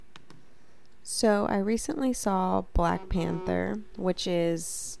So I recently saw Black Panther, which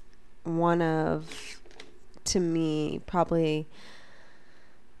is one of, to me, probably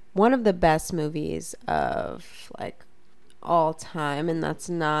one of the best movies of like all time. And I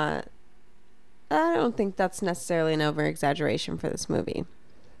don't think that's necessarily an over exaggeration for this movie.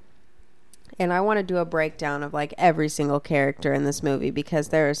 And I want to do a breakdown of like every single character in this movie because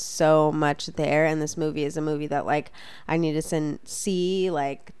there is so much there. And this movie is a movie that like I need to see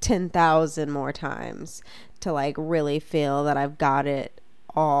like 10,000 more times to like really feel that I've got it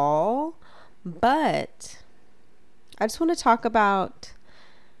all. But I just want to talk about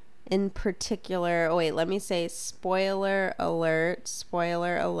in particular, let me say spoiler alert,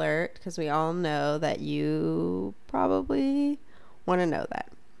 because we all know that you probably want to know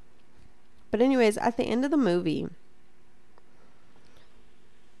that. But anyways, at the end of the movie,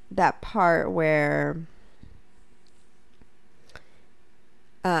 that part where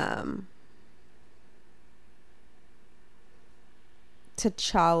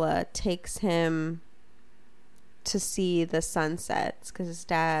T'Challa takes him to see the sunsets because his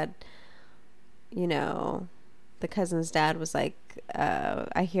dad, the cousin's dad was like,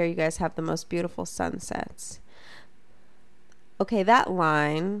 I hear you guys have the most beautiful sunsets. Okay, that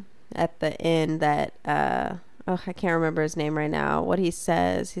line at the end that I can't remember his name right now, what he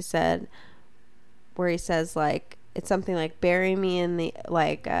says, where he says like it's something like bury me in the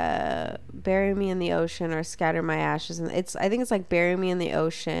ocean or scatter my ashes, and I think it's like bury me in the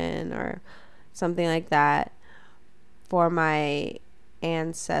ocean or something like that for my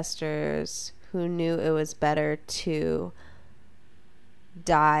ancestors who knew it was better to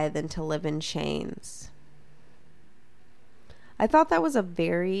die than to live in chains. I thought that was a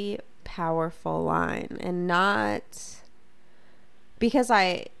very powerful line, and not because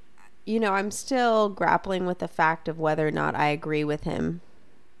I'm still grappling with the fact of whether or not I agree with him.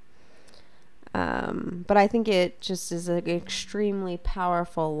 But I think it just is an extremely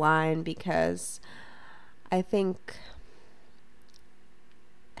powerful line because I think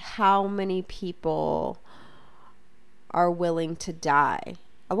how many people are willing to die.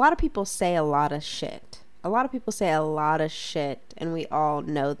 A lot of people say a lot of shit. And we all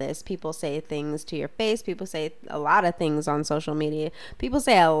know this. People say things to your face. People say a lot of things on social media. People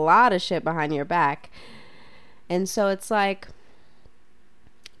say a lot of shit behind your back. And so it's like,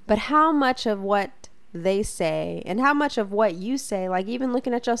 but how much of what they say and how much of what you say, like even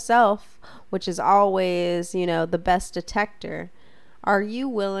looking at yourself, which is always, the best detector, are you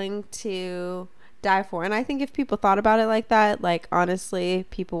willing to die for? And I think if people thought about it like that, like honestly,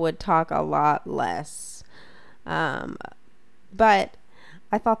 people would talk a lot less. But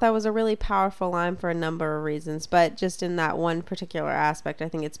I thought that was a really powerful line for a number of reasons, but just in that one particular aspect, I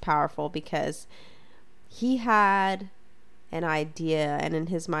think it's powerful because he had an idea and in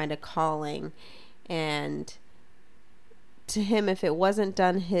his mind a calling, and to him, if it wasn't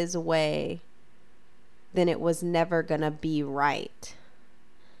done his way, then it was never gonna be right.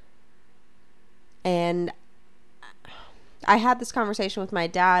 And I had this conversation with my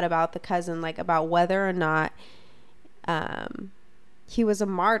dad about the cousin, like about whether or not he was a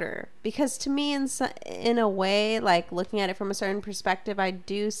martyr, because to me in a way, like looking at it from a certain perspective, I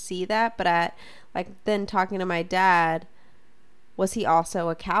do see that, but then talking to my dad, was he also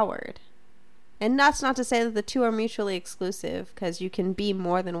a coward? And that's not to say that the two are mutually exclusive, because you can be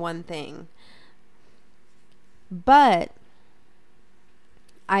more than one thing. But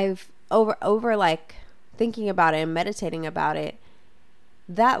I've over like thinking about it and meditating about it,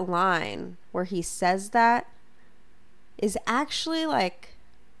 that line where he says that is actually like,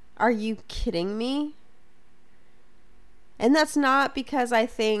 are you kidding me? And that's not because I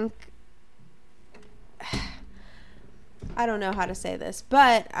think, I don't know how to say this,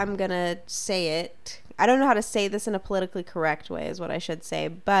 but I'm gonna say it. I don't know how to say this in a politically correct way is what I should say,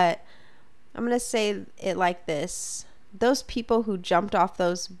 but I'm gonna say it like this. Those people who jumped off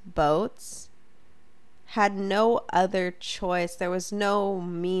those boats had no other choice. There was no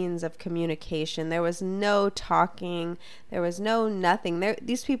means of communication. There was no talking. There was no nothing.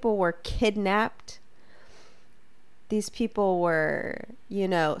 These people were kidnapped. These people were,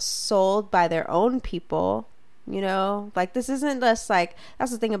 sold by their own people, like this isn't just like,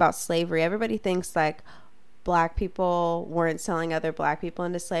 that's the thing about slavery. Everybody thinks like black people weren't selling other black people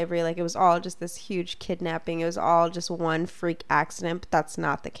into slavery. Like it was all just this huge kidnapping. It was all just one freak accident, but that's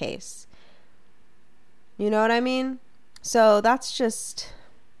not the case. You know what I mean? So that's just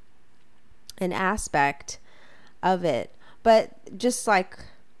an aspect of it. But just like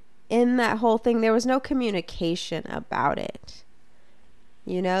in that whole thing, there was no communication about it.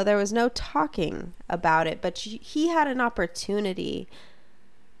 There was no talking about it. But he had an opportunity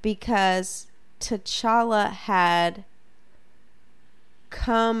because T'Challa had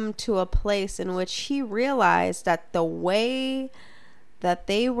come to a place in which he realized that the way that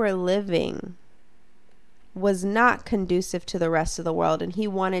they were living was not conducive to the rest of the world, and he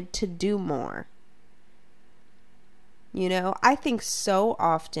wanted to do more. You know, I think so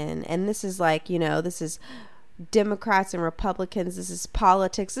often, and this is like, you know, this is Democrats and Republicans, this is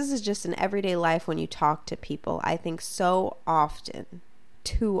politics, this is just in everyday life when you talk to people. I think so often,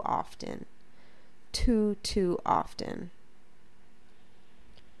 too often, too often,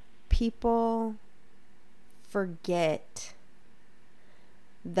 people forget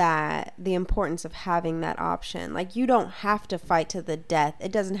that the importance of having that option. Like, you don't have to fight to the death.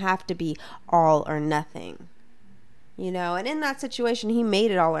 It doesn't have to be all or nothing. You know, and in that situation, he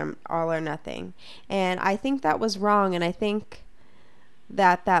made it all or nothing. And I think that was wrong. And I think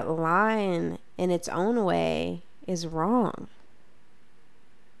that that line in its own way is wrong.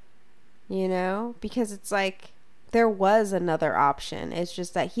 You know, because it's like there was another option. It's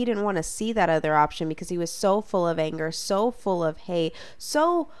just that he didn't want to see that other option because he was so full of anger, so full of hate,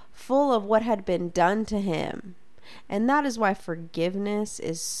 so full of what had been done to him. And that is why forgiveness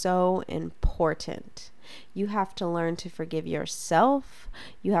is so important. You have to learn to forgive yourself.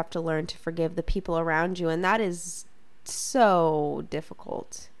 You have to learn to forgive the people around you. And that is so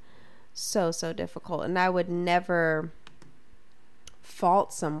difficult. So difficult. And I would never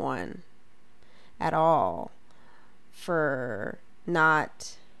fault someone at all for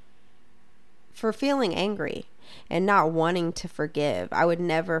feeling angry and not wanting to forgive. I would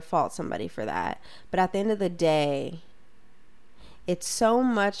never fault somebody for that. But at the end of the day,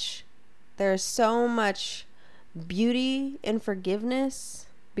 there's so much beauty in forgiveness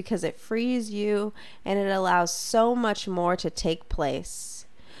because it frees you and it allows so much more to take place.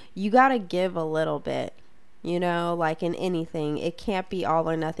 You got to give a little bit, you know, like in anything. It can't be all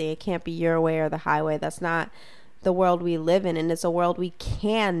or nothing. It can't be your way or the highway. That's not the world we live in, and it's a world we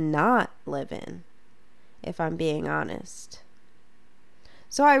cannot live in, if I'm being honest.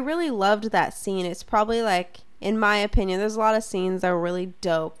 So I really loved that scene. It's probably like, in my opinion, there's a lot of scenes that are really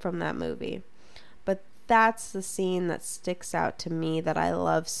dope from that movie, but that's the scene that sticks out to me that I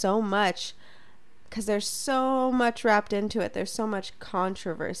love so much because there's so much wrapped into it. There's so much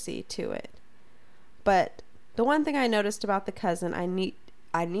controversy to it. But the one thing I noticed about the cousin, I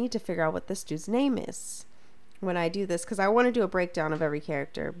need to figure out what this dude's name is when I do this, because I want to do a breakdown of every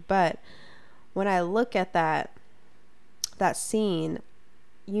character. But when I look at that scene,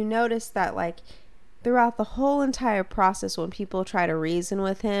 you notice that like throughout the whole entire process, when people try to reason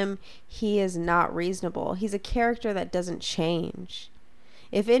with him, he is not reasonable. He's a character that doesn't change.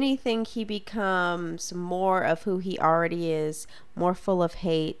 If anything, he becomes more of who he already is, more full of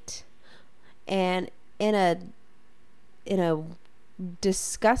hate, and in a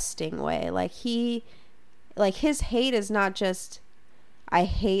disgusting way. Like his hate is not just, I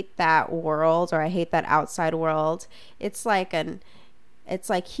hate that world or I hate that outside world. It's like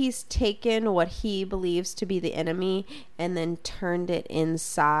he's taken what he believes to be the enemy and then turned it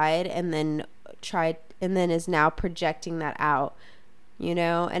inside and then is now projecting that out, you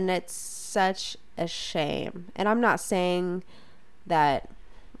know, and it's such a shame. And I'm not saying that,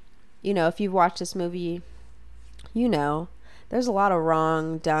 you know, if you've watched this movie, you know, there's a lot of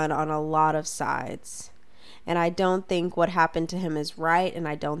wrong done on a lot of sides. And I don't think what happened to him is right, and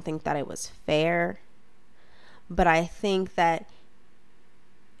I don't think that it was fair. But I think that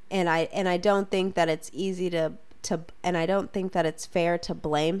and I don't think that it's easy to and I don't think that it's fair to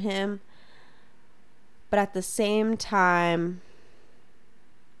blame him. But at the same time,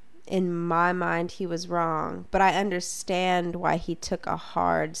 in my mind, he was wrong. But I understand why he took a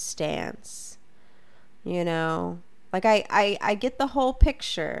hard stance. You know? Like, I get the whole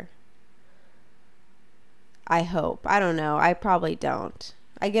picture. I hope. I don't know. I probably don't.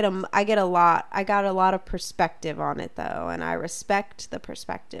 I got a lot of perspective on it, though, and I respect the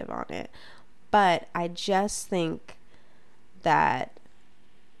perspective on it. But I just think that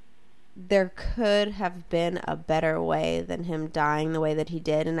there could have been a better way than him dying the way that he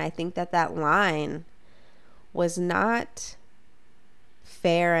did, and I think that line was not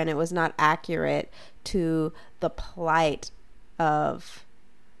fair and it was not accurate to the plight of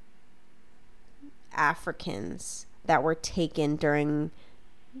Africans that were taken during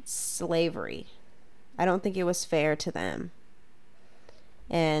slavery. I don't think it was fair to them.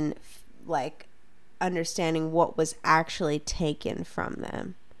 And like understanding what was actually taken from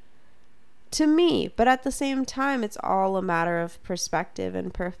them. To me, but at the same time, it's all a matter of perspective,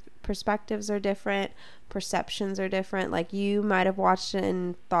 and perspectives are different, perceptions are different. Like, you might have watched it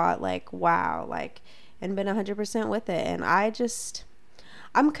and thought like, wow, like, and been 100% with it. And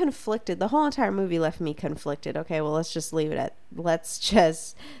I'm conflicted. The whole entire movie left me conflicted. Okay, well, let's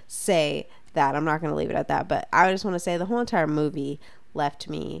just say that. I'm not going to leave it at that, but I just want to say the whole entire movie left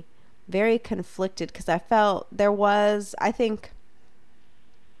me very conflicted because I felt I think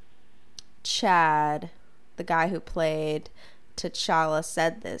Chad, the guy who played T'Challa,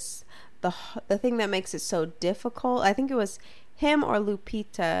 said this. The thing that makes it so difficult, I think it was him or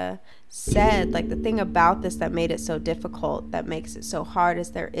Lupita said, like, the thing about this that made it so difficult, that makes it so hard,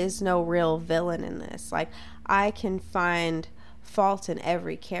 is there is no real villain in this. Like, I can find fault in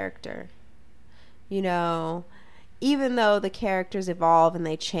every character. You know, even though the characters evolve and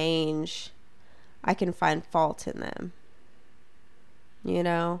they change, I can find fault in them. You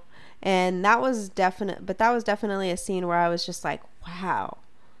know? And that was definitely a scene where I was just like, wow.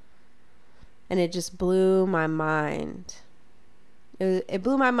 And it just blew my mind. It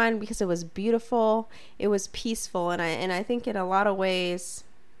blew my mind because it was beautiful. It was peaceful. And I think in a lot of ways,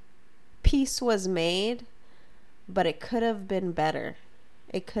 peace was made, but it could have been better.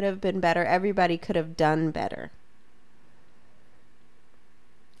 It could have been better. Everybody could have done better.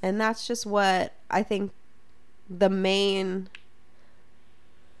 And that's just what I think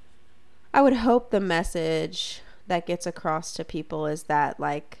I would hope the message that gets across to people is that,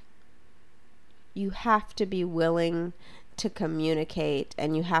 like, you have to be willing to communicate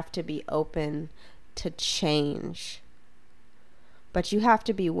and you have to be open to change. But you have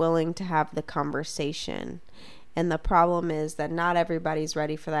to be willing to have the conversation. And the problem is that not everybody's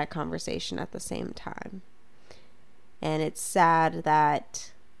ready for that conversation at the same time. And it's sad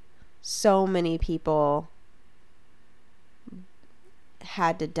that so many people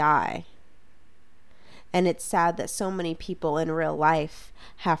had to die. And it's sad that so many people in real life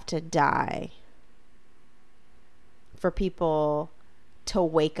have to die for people to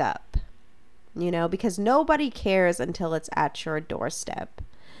wake up, you know, because nobody cares until it's at your doorstep.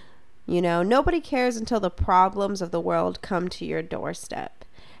 You know, nobody cares until the problems of the world come to your doorstep.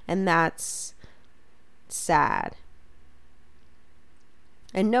 And that's sad.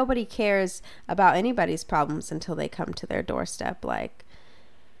 And nobody cares about anybody's problems until they come to their doorstep, like,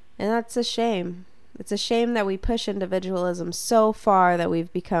 and that's a shame. It's a shame that we push individualism so far that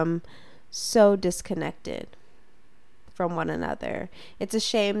we've become so disconnected from one another. It's a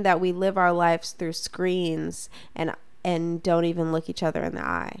shame that we live our lives through screens and don't even look each other in the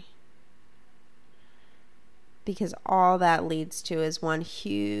eye. Because all that leads to is one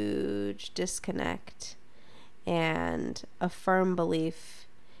huge disconnect and a firm belief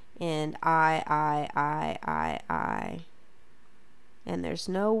in I. And there's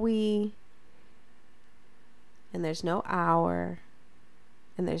no we, and there's no our,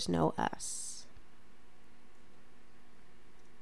 and there's no us.